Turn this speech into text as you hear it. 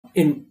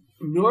In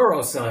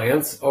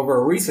neuroscience,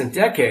 over recent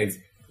decades,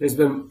 there's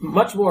been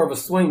much more of a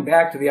swing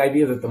back to the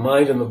idea that the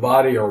mind and the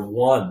body are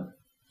one.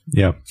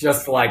 Yeah.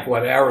 Just like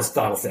what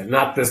Aristotle said,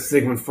 not this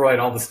Sigmund Freud,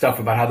 all the stuff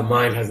about how the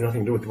mind has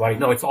nothing to do with the body.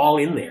 No, it's all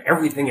in there.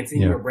 Everything is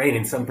in your brain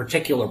in some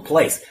particular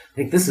place. I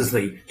think this is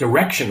the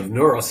direction of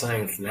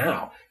neuroscience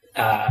now.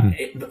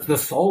 The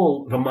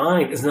soul, the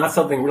mind is not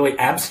something really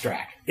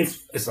abstract.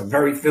 It's a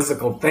very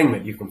physical thing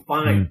that you can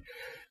find.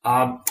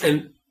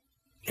 And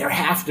there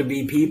have to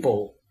be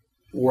people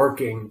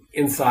working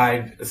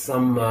inside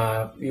some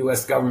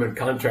U.S. government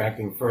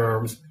contracting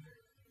firms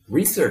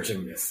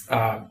researching this.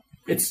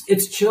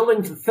 It's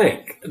chilling to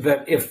think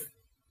that if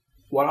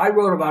what I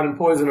wrote about in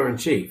Poisoner in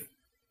Chief,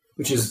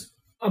 which is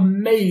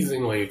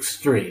amazingly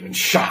extreme and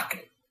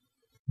shocking,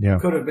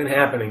 could have been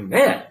happening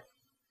then,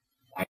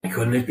 why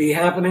couldn't it be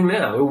happening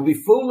now? It would be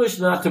foolish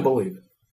not to believe it.